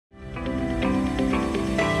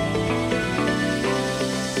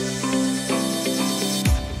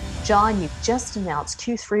John, you just announced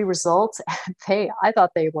Q3 results, and I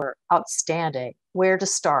thought they were outstanding. Where to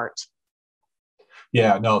start?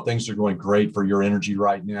 Yeah, no, things are going great for your energy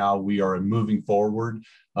right now. We are moving forward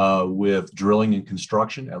with drilling and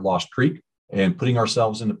construction at Lost Creek and putting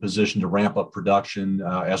ourselves in a position to ramp up production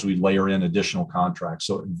as we layer in additional contracts.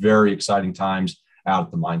 So very exciting times out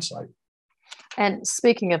at the mine site. And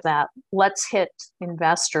speaking of that, let's hit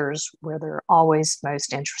investors where they're always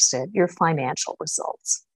most interested, your financial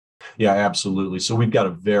results. Yeah, absolutely. So we've got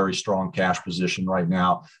a very strong cash position right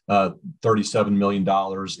now, $37 million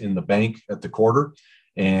in the bank at the quarter.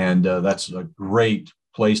 And that's a great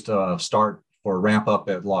place to start for a ramp up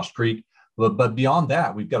at Lost Creek. But beyond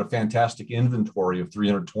that, we've got a fantastic inventory of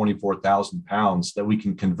 324,000 pounds that we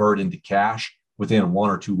can convert into cash within 1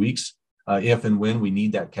 or 2 weeks. If and when we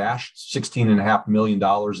need that cash, $16.5 million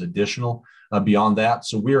additional beyond that.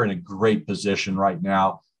 So we're in a great position right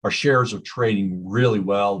now. Our shares are trading really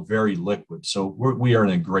well, very liquid. So we are in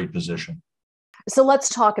a great position. So let's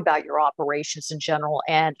talk about your operations in general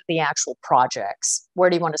and the actual projects. Where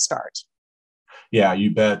do you want to start? Yeah,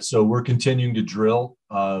 you bet. So we're continuing to drill.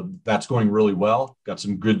 That's going really well. Got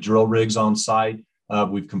some good drill rigs on site.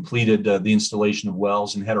 We've completed the installation of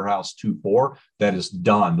wells in Header House 2-4. That is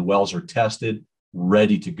done. The wells are tested,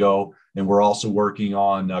 ready to go. And we're also working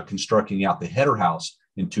on constructing out the Header House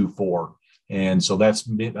in 2-4. And so that's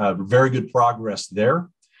very good progress there.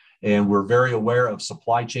 And we're very aware of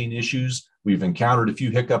supply chain issues. We've encountered a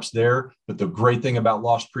few hiccups there. But the great thing about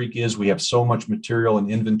Lost Creek is we have so much material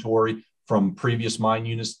and inventory from previous mine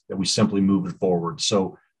units that we simply move it forward.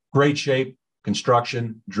 So great shape.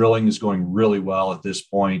 Construction, drilling is going really well at this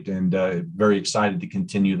point, and very excited to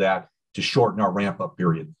continue that to shorten our ramp up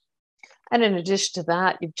period. And in addition to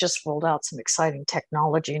that, you've just rolled out some exciting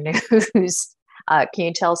technology news. Can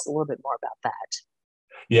you tell us a little bit more about that?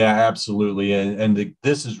 Yeah, absolutely. And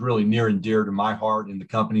this is really near and dear to my heart and the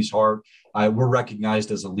company's heart. We're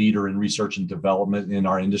recognized as a leader in research and development in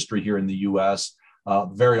our industry here in the U.S.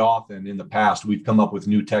 Very often in the past, we've come up with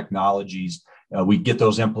new technologies. We get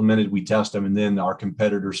those implemented, we test them, and then our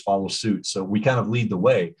competitors follow suit. So we kind of lead the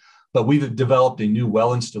way. But we've developed a new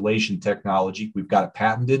well installation technology. We've got it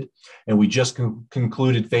patented, and we just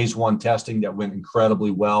concluded phase 1 testing that went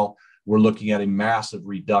incredibly well. We're looking at a massive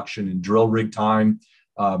reduction in drill rig time,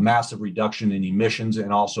 massive reduction in emissions,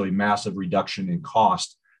 and also a massive reduction in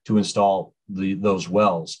cost to install those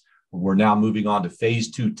wells. We're now moving on to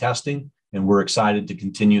phase 2 testing, and we're excited to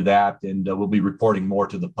continue that. And we'll be reporting more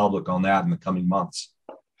to the public on that in the coming months.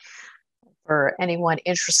 For anyone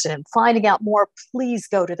interested in finding out more, please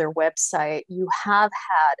go to their website. You have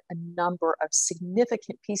had a number of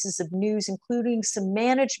significant pieces of news, including some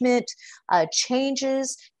management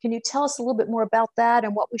changes. Can you tell us a little bit more about that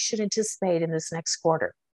and what we should anticipate in this next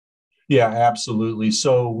quarter? Yeah, absolutely.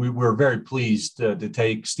 So we were very pleased to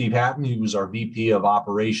take Steve Hatten, who was our VP of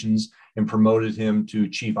Operations, and promoted him to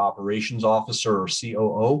Chief Operations Officer or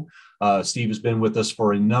COO. Steve has been with us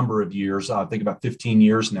for a number of years, I think about 15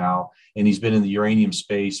 years now, and he's been in the uranium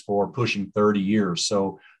space for pushing 30 years.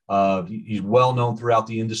 So he's well known throughout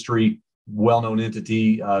the industry, well-known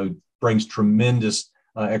entity, brings tremendous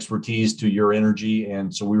expertise to your energy.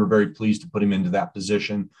 And so we were very pleased to put him into that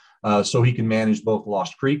position so he can manage both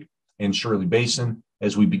Lost Creek and Shirley Basin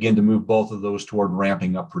as we begin to move both of those toward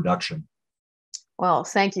ramping up production. Well,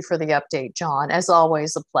 thank you for the update, John. As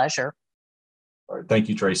always, a pleasure. All right, thank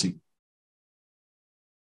you, Tracy.